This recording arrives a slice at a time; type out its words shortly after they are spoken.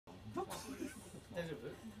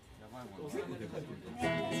い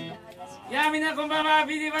やーみんなこんばんは、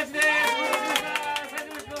Bdバッヂです。最初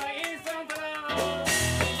の人はインストントだ。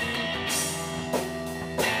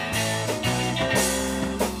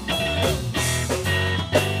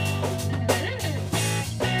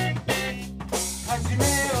始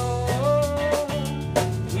めよ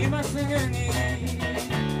う今すぐに、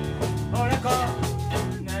ほらこん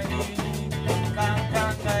なに簡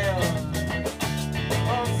単だよ。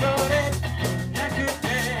恐れなくて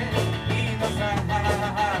いいのさ。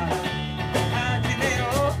始めよ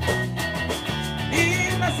う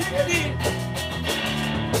今すぐに。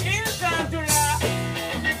インスタントライ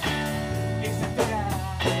ンスタントライ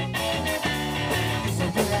ンスタン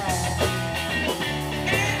トラ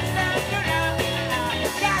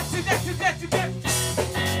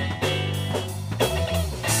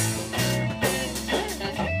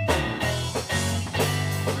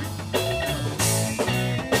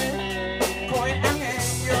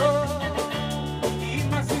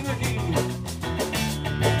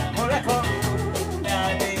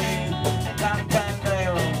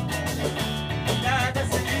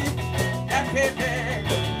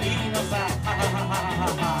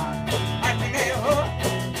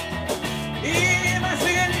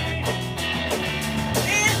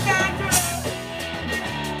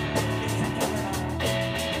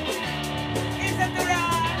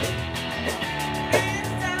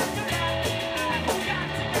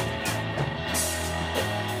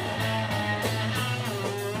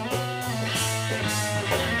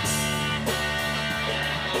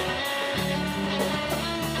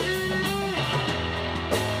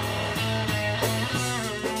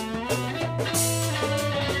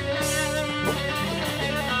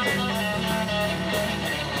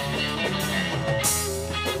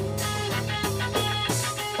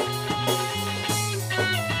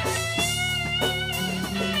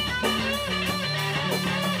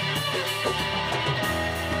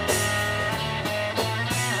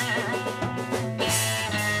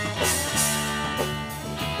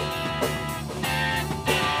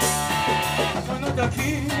時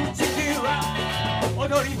地球は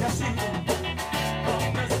踊り出し、ほん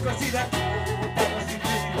の少しだけ楽しく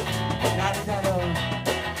なるだろう。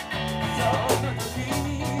その時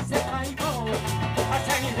に世界もはし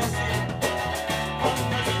ゃぎ出し、ほん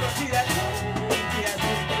の少しだけ生きやすく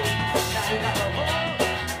なるだろう。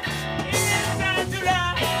インスタントラ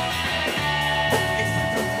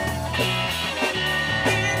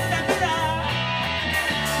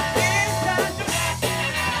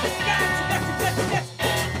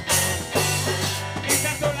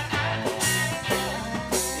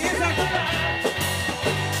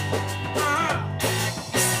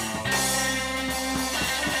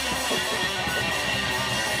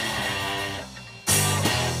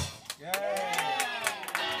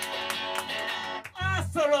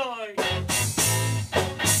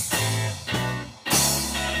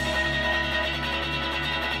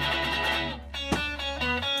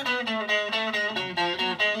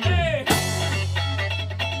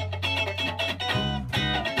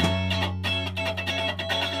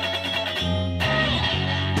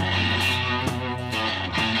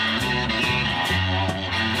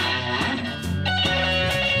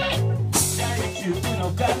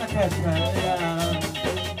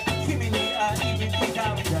君に会いに来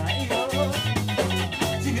たんだよ。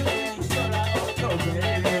自由に空を飛べる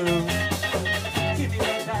君の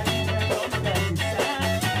大事な友達さ。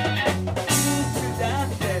いつだっ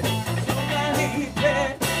てそばにいて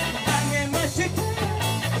励ましてあ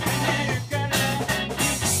げるから、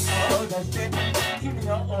息を出して君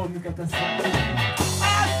のお味方さ。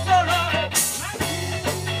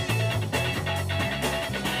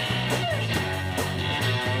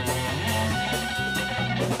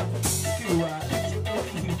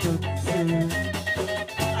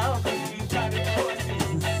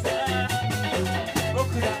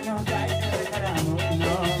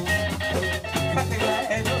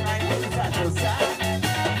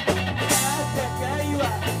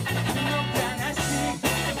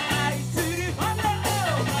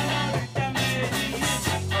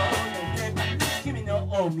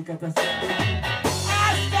味方さ。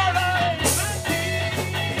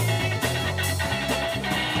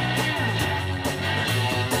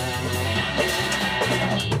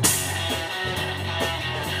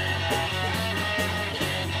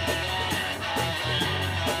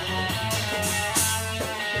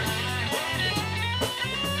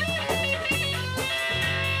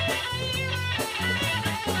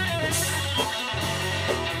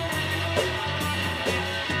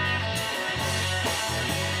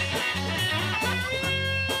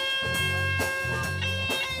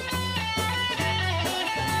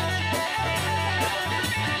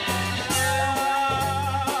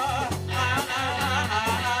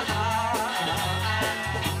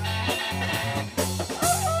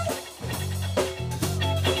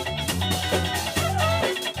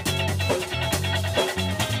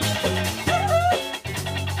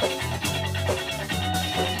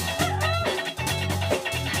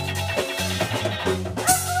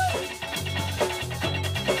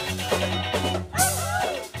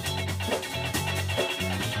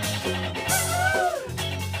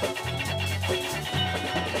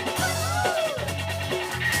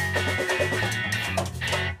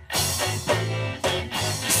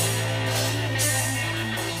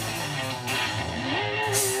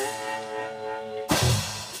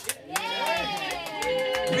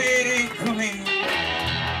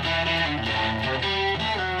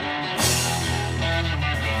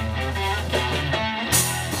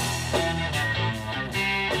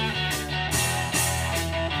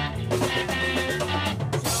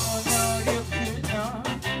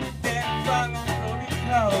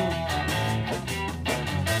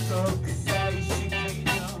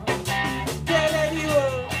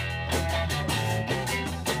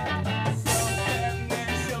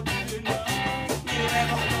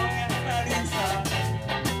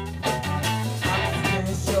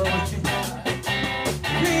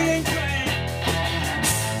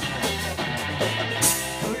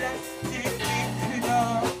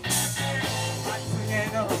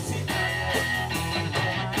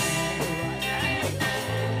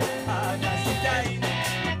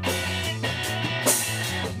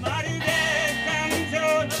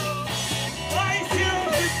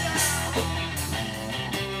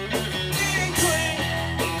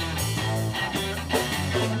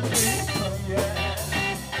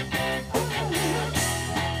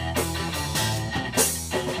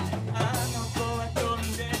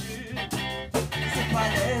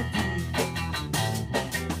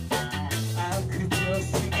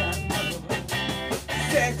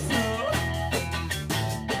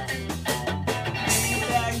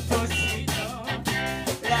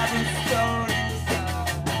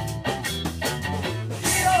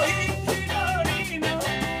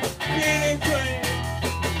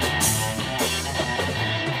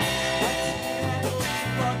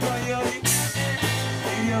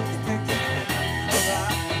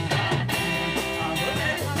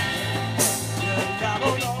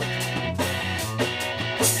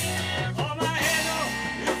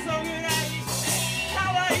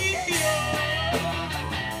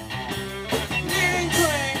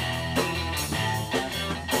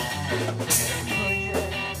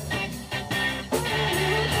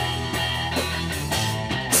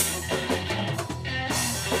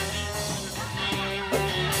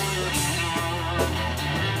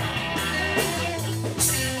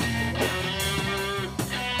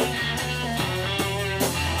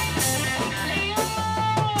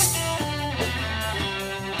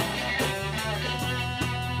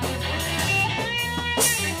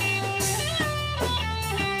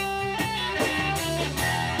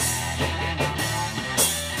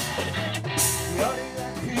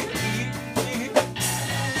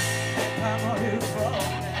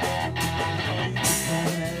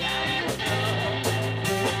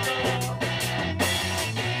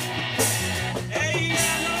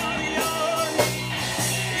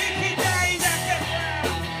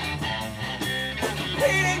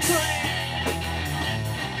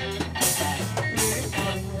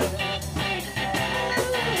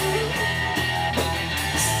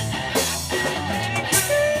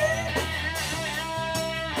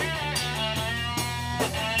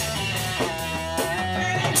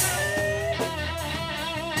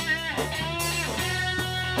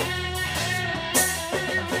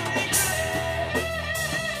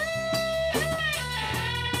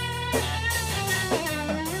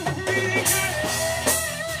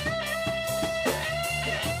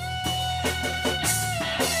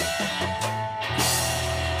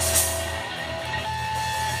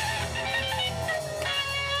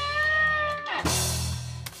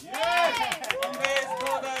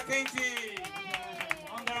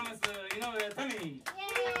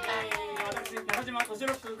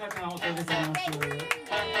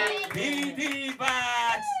Bdバッヂ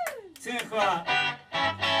次の曲は、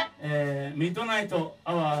ミッドナイト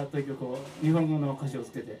アワーという曲を日本語の歌詞を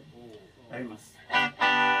つけてやります。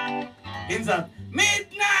In the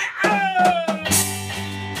midnight hour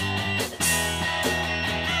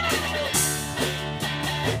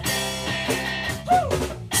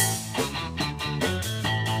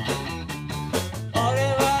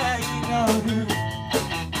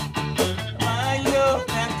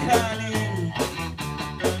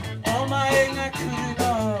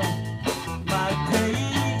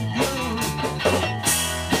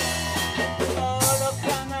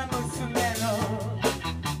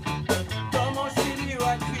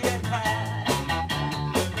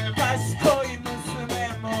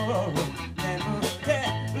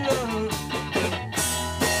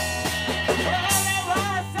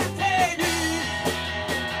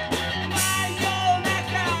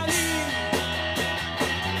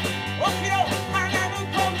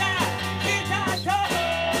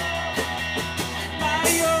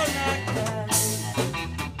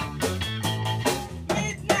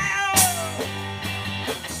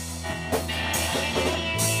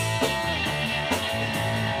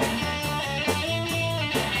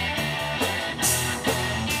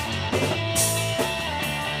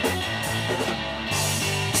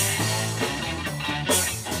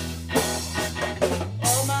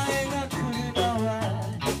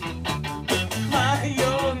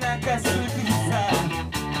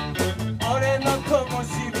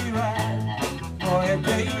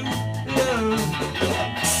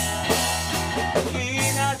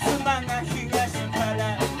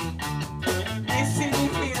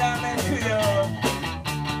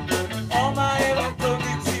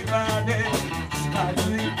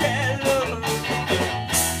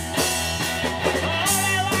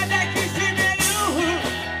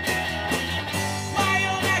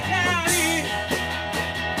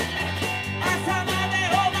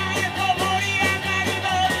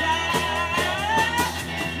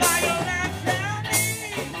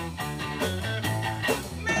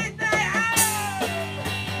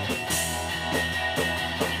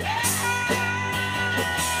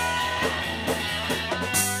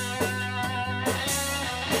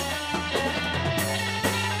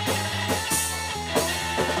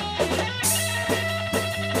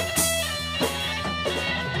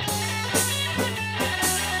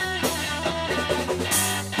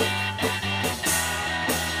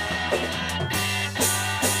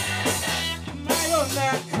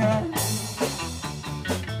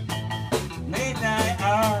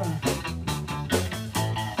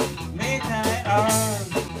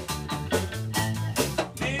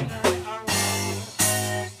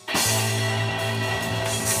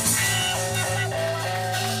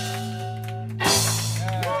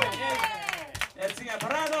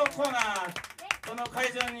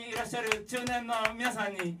中年の皆さ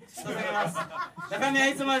んに捧げます。中身は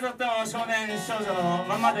いつまでたっても少年少女の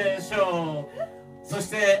ままでしょう。そし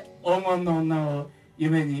て黄金の女を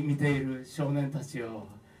夢に見ている少年たちを、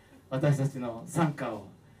私たちの賛歌を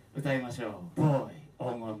歌いましょう。ボーイ黄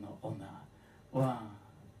金の女。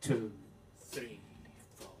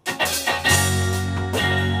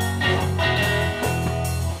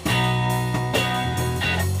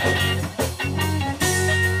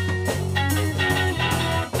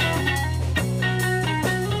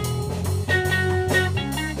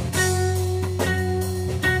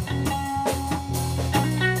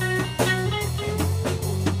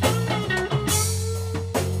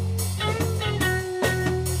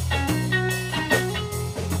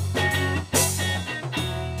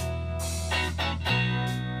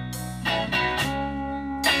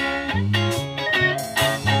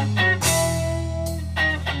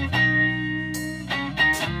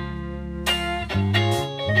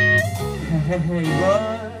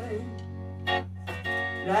boy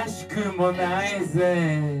らしくもない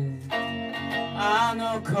ぜあ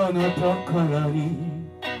の子のところに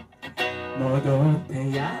戻っ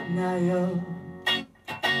てやんなよ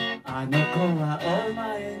あの子はお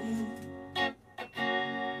前に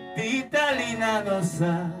ぴったりなの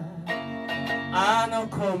さあの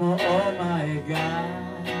子もお前が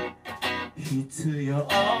必要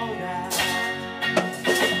だ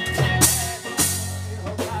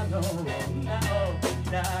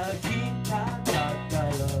抱きたかったろ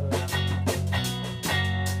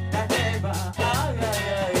例えばあやや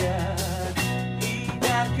やいい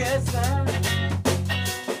だけさ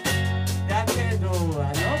だけどあの子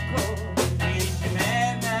惨め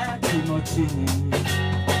な気持ちに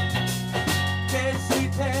決し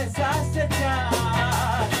てさせちゃ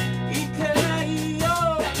いけないよ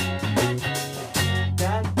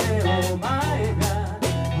だってお前が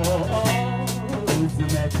こううずめ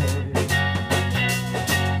て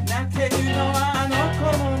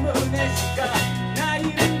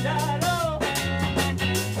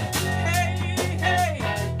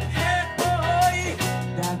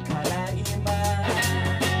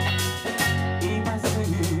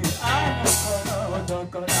少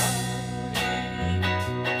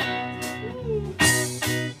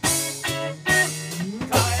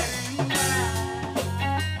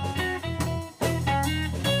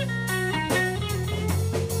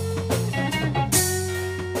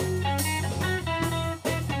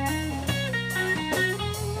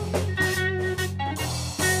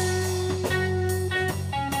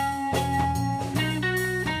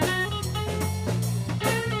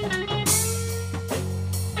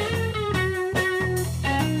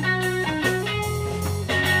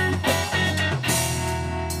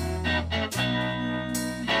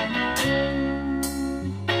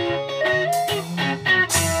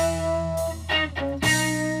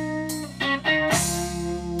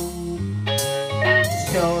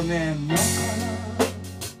年の頃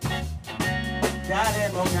誰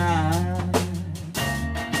もが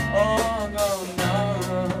黄金の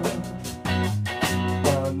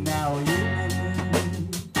女を夢に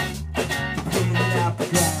ピンナップ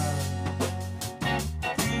が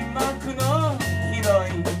疑惑のヒロイ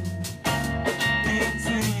ン一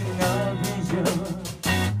輪の美女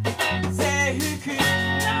制服の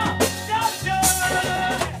少女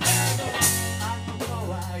あの子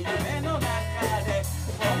は夢の中で微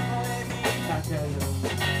笑みかける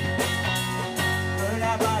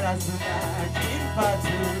裏バラス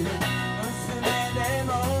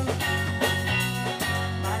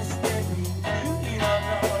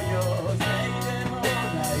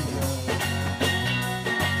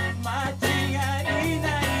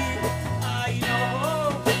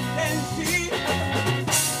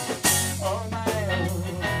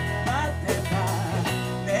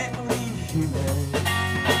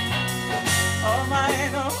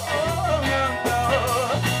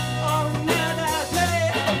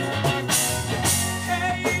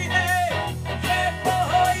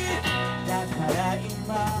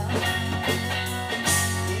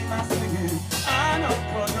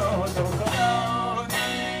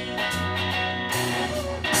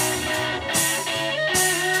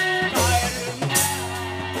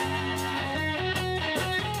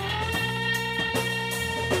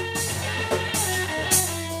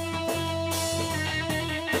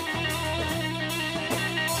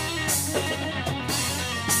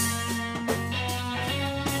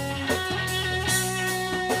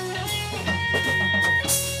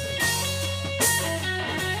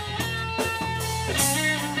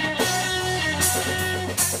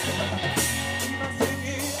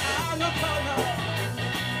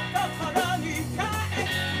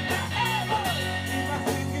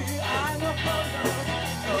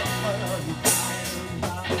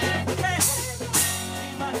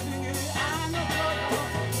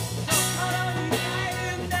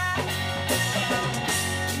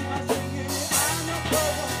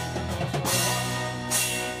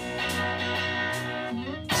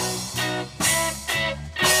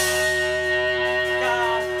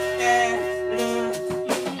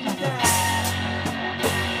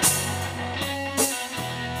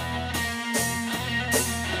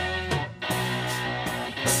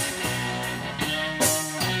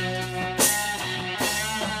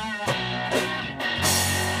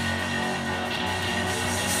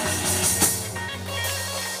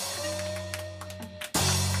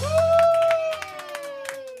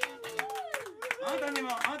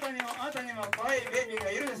愛いベイビー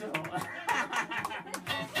がいるでしょう。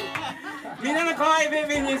みんなの可愛いベイ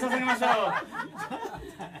ビーに捧げましょう。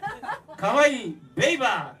可愛いベイ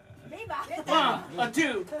バー。ワン、ツ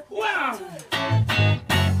ー、ワン。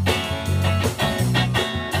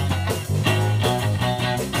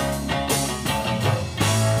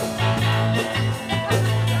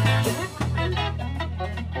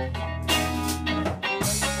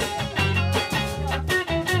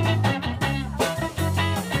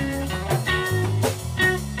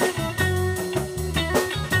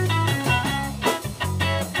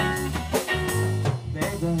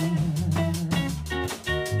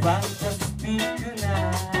ファンタスティックな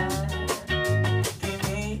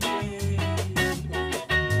君、ベ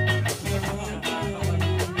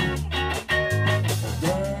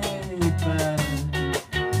イバー、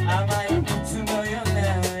甘い蜜のような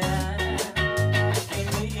君、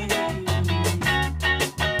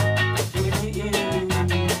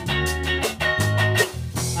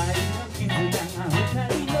愛の絆が二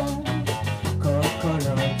人の心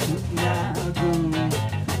つなぐ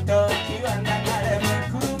時は流れる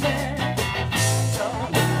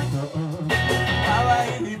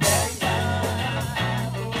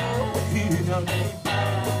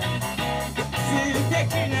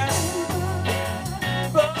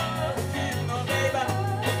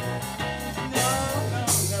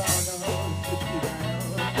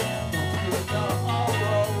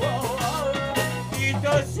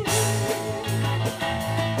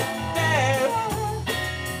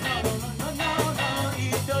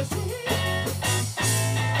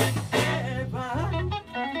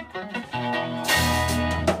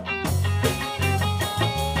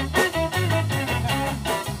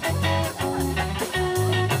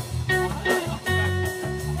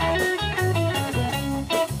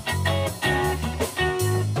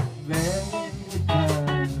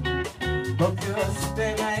僕を捨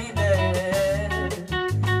てないで、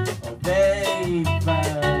ベイバー、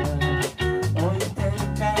置いてい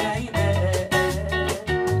かないで。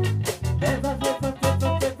ベバベバベバ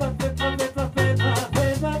ベバベバベバベバベ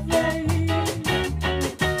バベ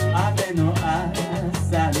雨の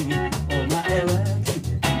朝にお前は来て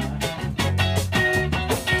た。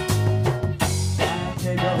だけ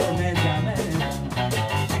ど目覚める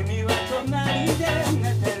君は隣で寝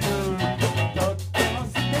てる。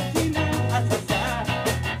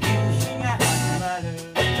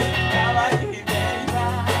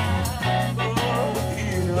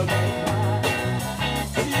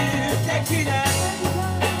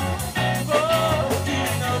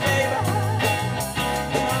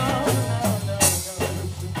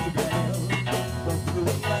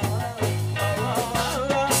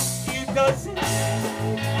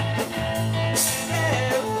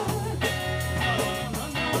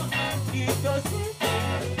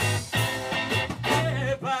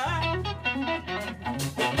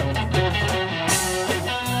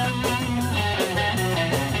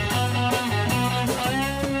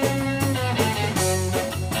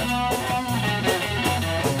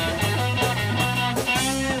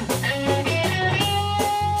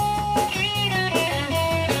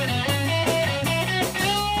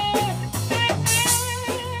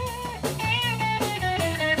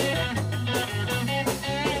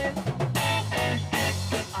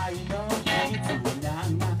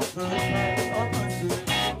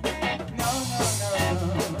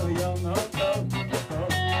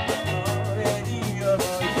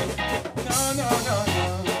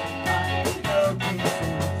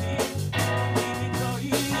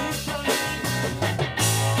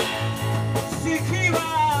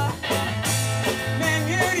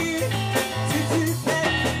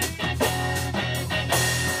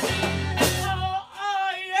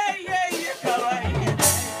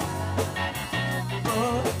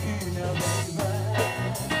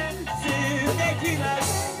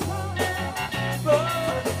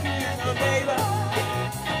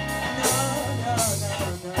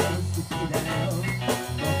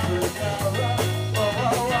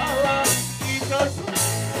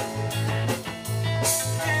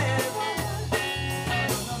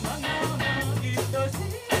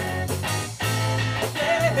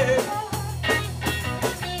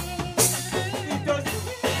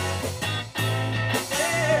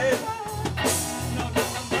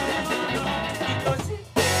愛しい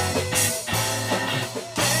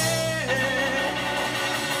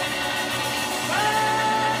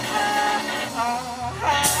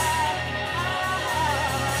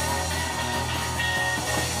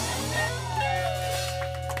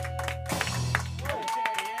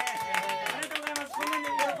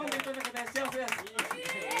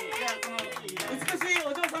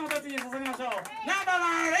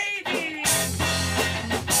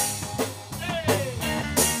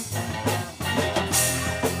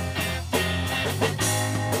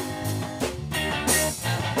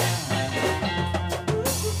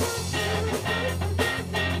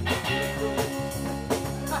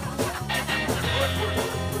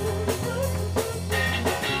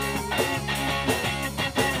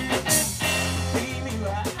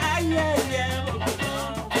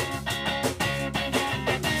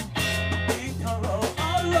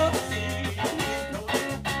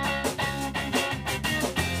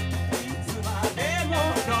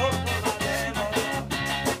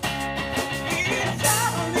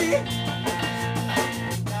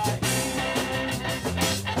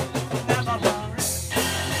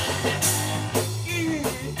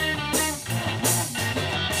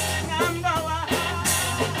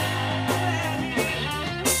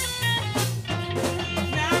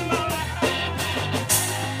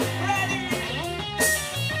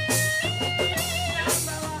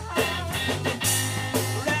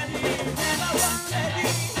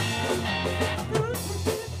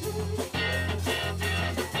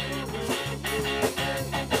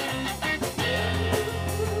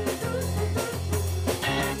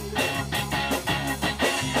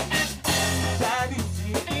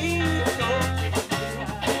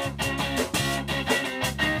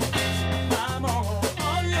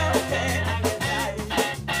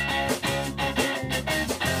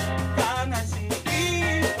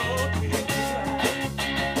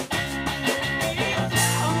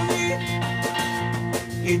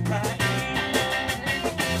きたい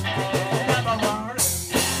ナンバーワン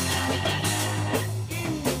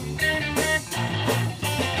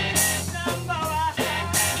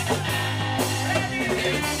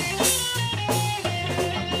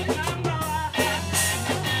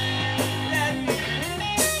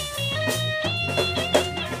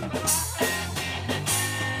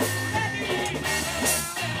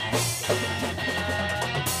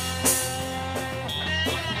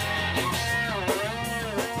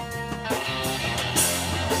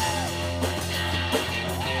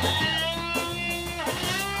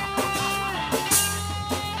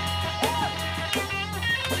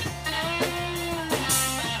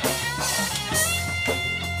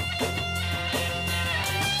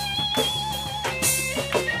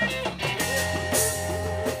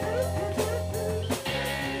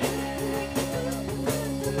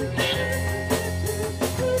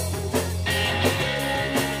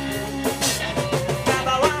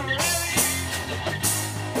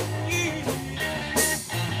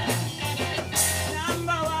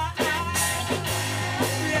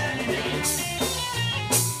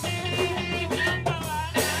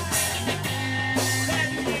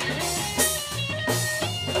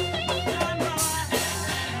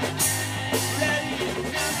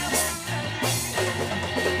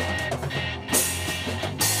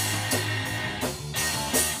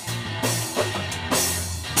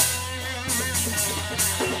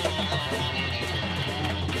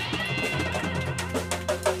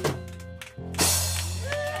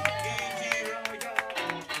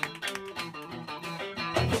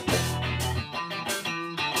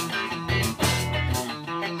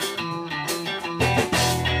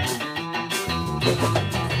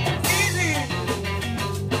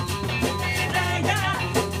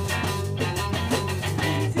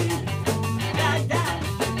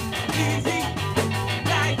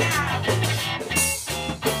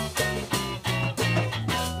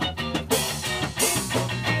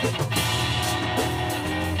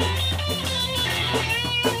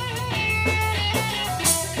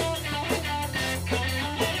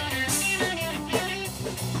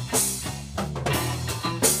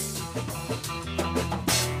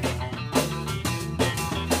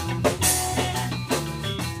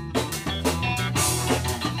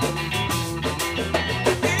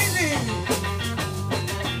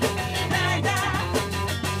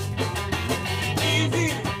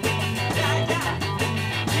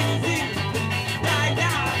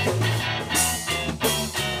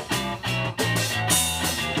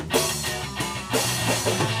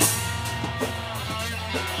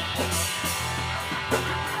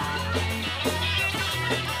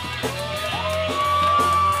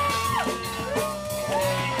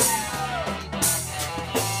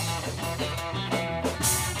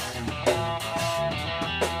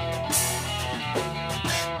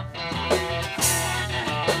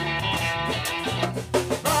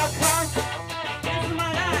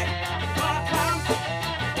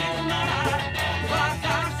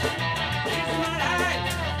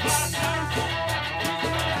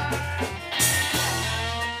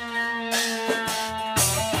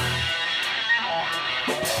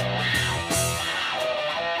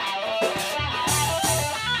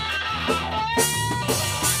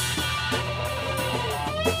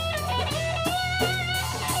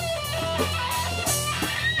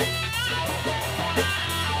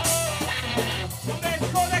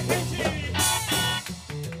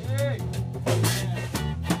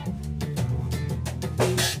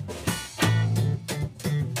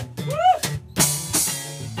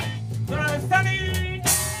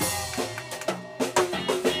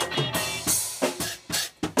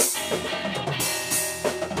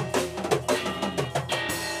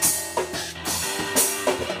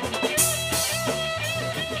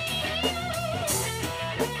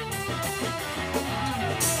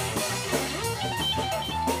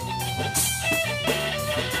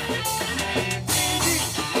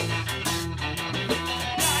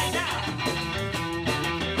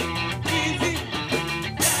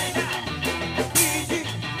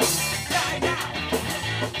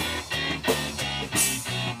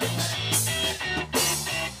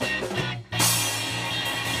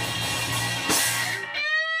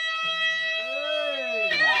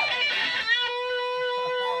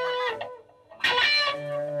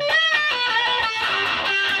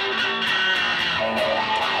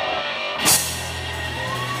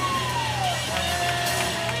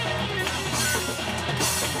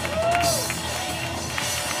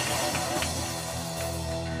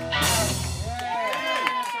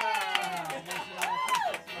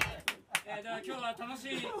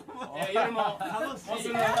もうす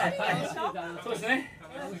ぐ、そうですね。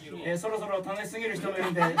そろそろ楽しすぎる人もい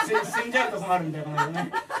るんで、死んじゃうと困るんで、この間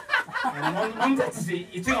ね。悶絶死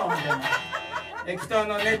1号みたいな。きっと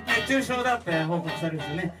熱中症だって報告されるんです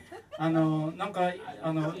よね。なんか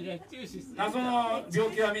謎の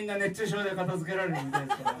病気はみんな熱中症で片付けられるみたい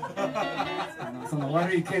ですけど、その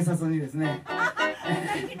悪い警察にですね、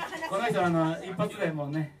この人一発でもう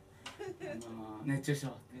ね、熱中症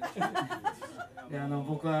で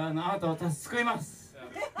僕はあなたを救います。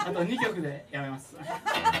あと2曲でやめます。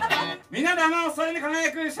みんなでそれに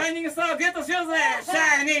輝くシャイニングスターをゲットしようぜ。シ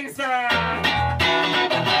ャイニングスター。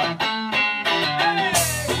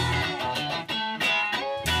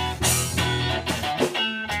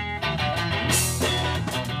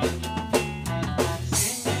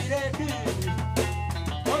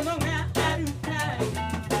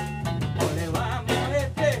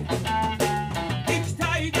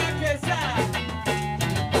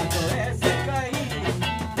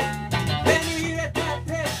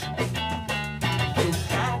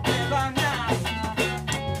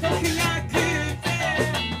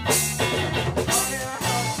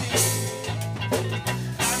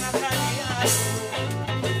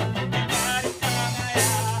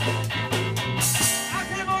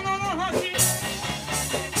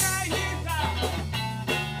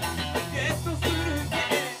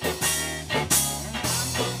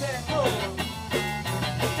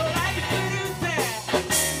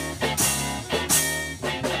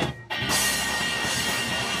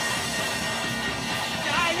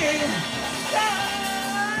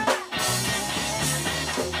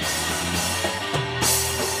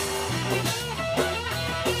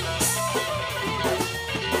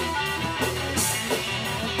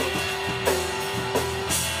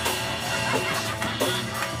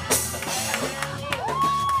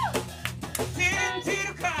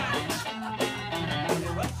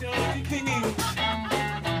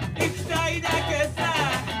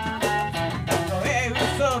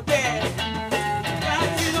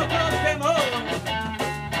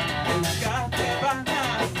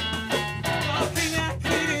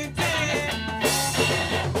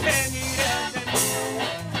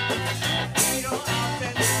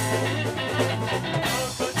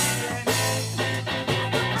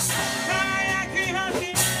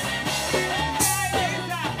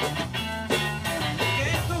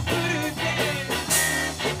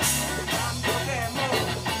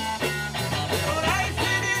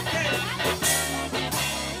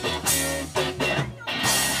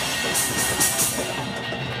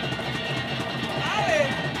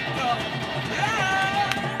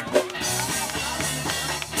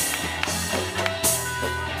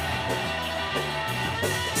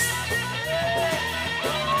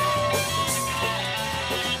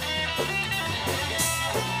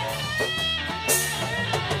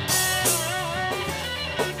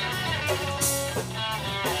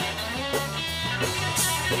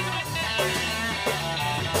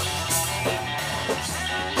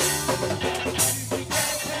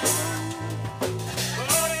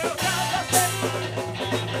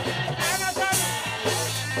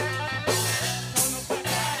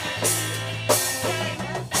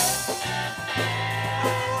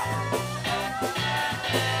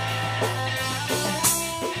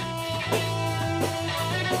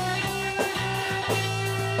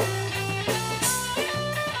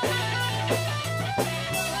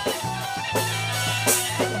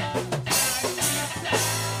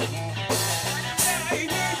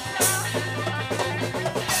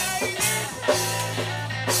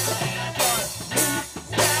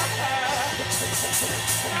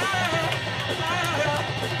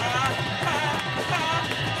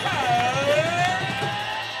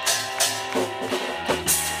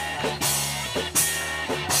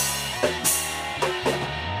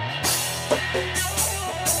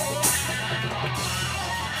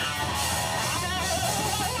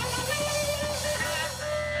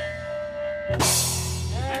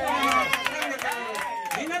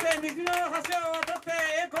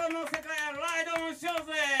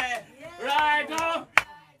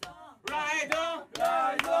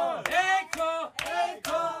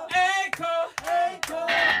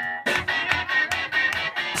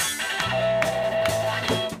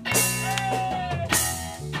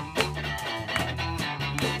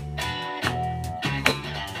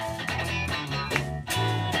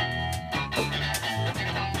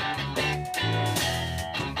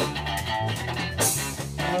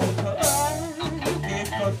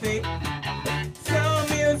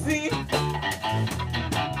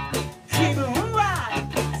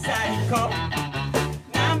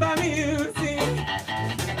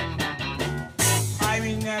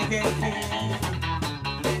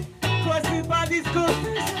ディスコステ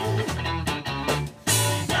ーション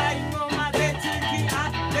最後まで付き合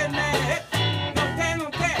ってねのての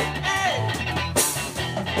て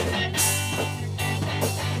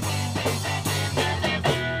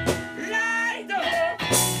ライド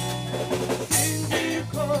信じる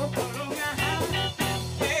心が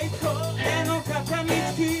栄光への片道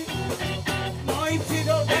もう一度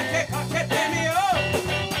だけかけてみよう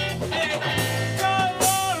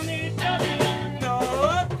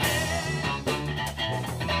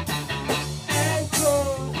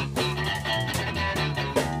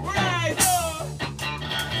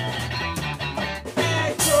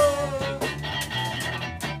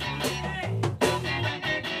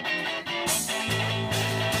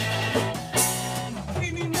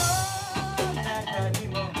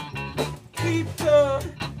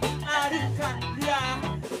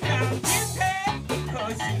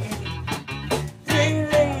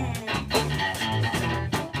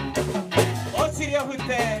振って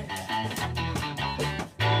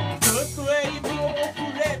ずっとウェイブを送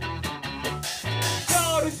れソ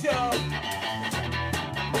ウルショー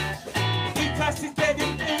生かしてる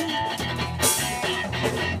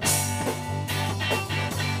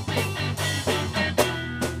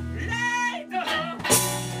ライド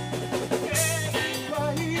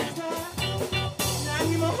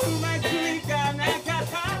何もうまくいかなかっ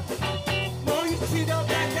たもう一度だ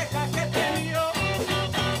けかけてみよう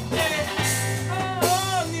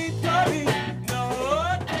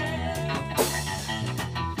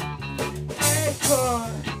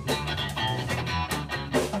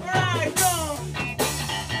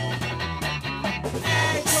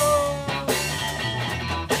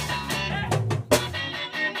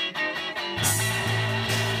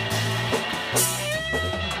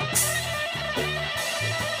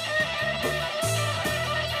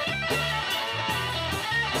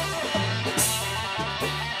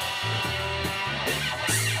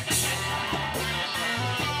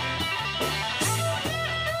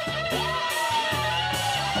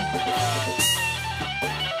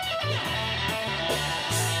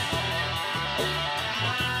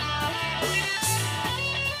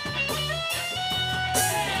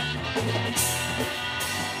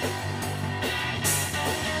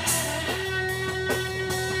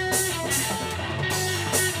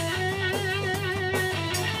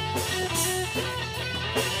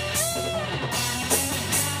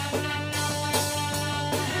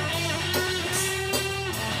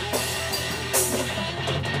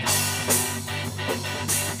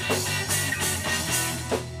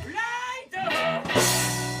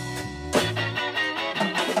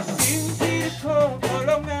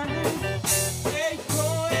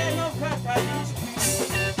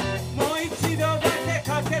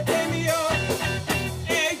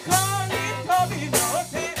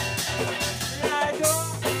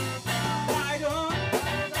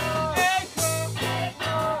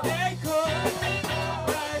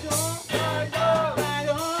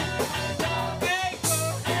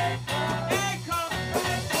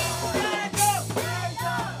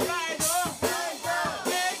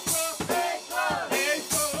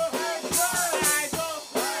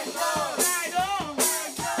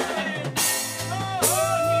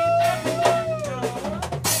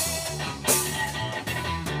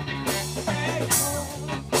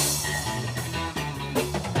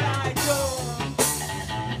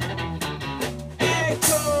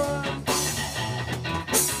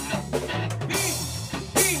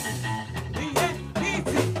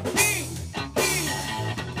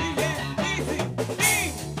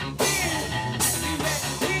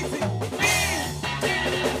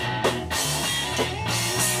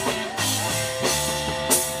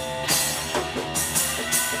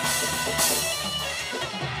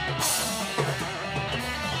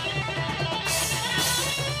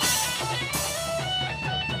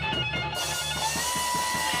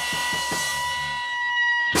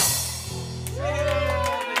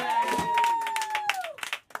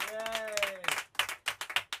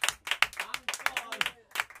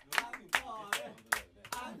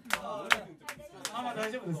大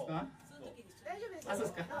丈夫ですか？あ、そうで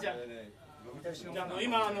すか。じゃあ、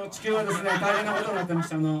今地球はですね大変なことになってまし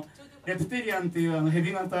た。レプテリアンというヘ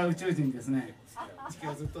ビ型宇宙人にですね地球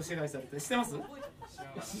はずっと支配されて、知ってます？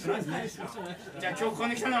知らないですね。じゃあ今日ここ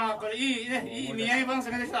に来たのはこれいいね、いい宮城話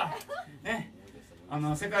ができたね。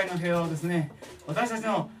世界の平和をですね私たち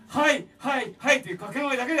のはいはいはいという掛け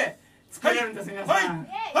声だけで作れるんです。皆さん、はい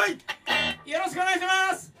はい、よろしくお願いし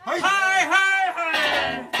ます。はいはいはいは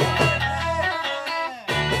い。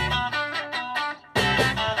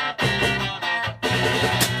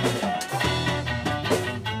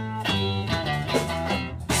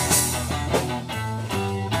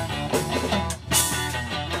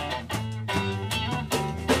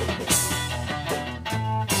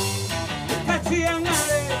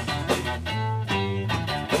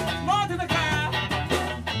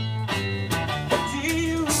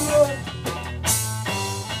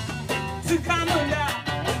掴むんだ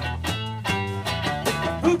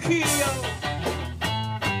武器を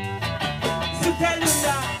捨てるんだ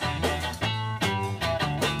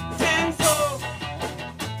戦争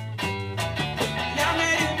やめ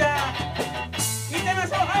るんだ言ってみま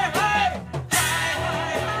しょうはいはい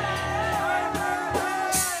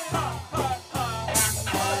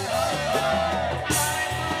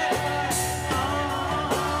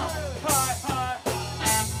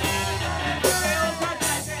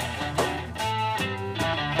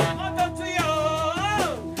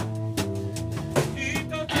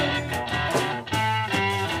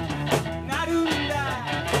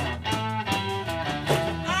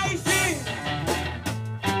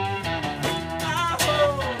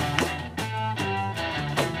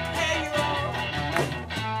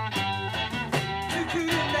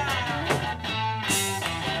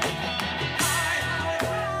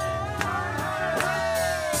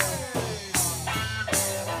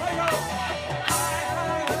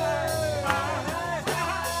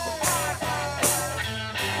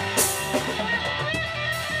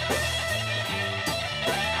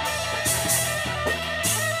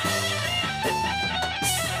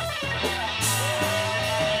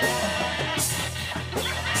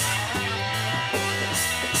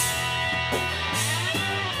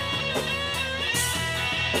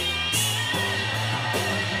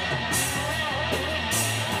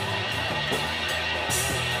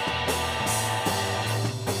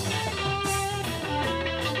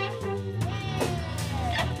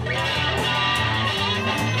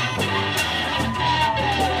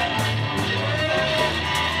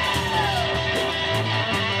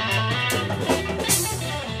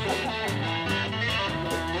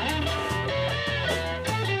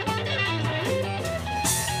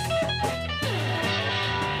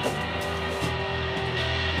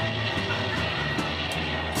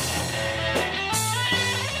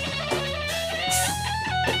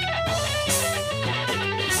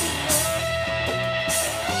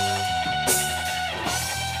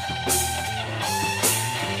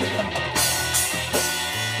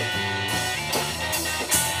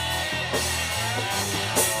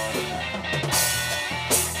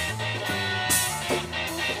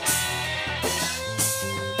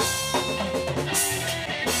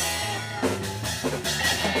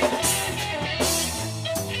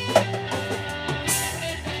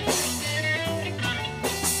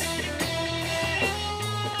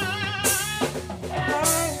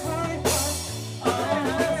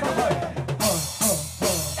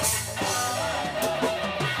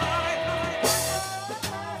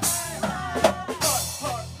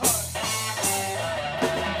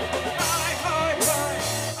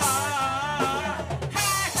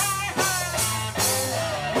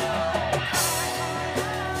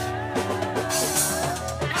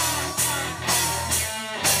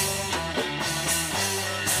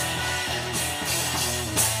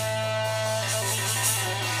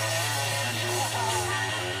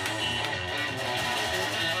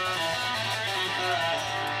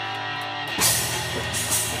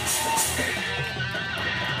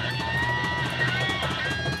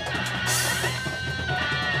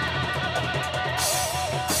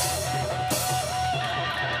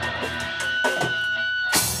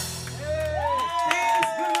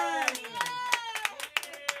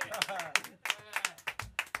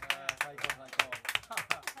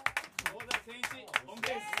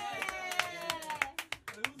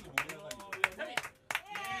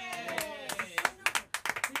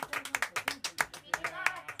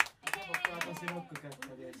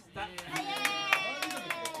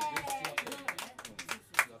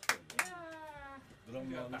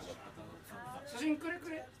写真くれく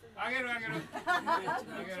れ。あげるあげる。あげるあ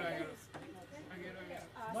げる。あげるあげる。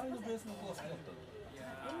前のベースの子が好きだったの。いや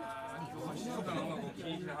ー、今日は静かな音楽を聴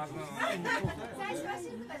いてるはずなのに。最初は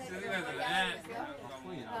静かで。静かだね。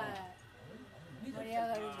盛り上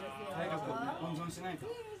がるんですよ。大学温存しないと。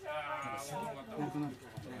ああ、もうよかった。なくなる。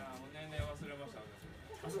年齢忘れました。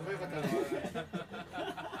あ、そうよかった。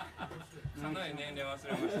かなり年齢忘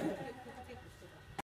れました。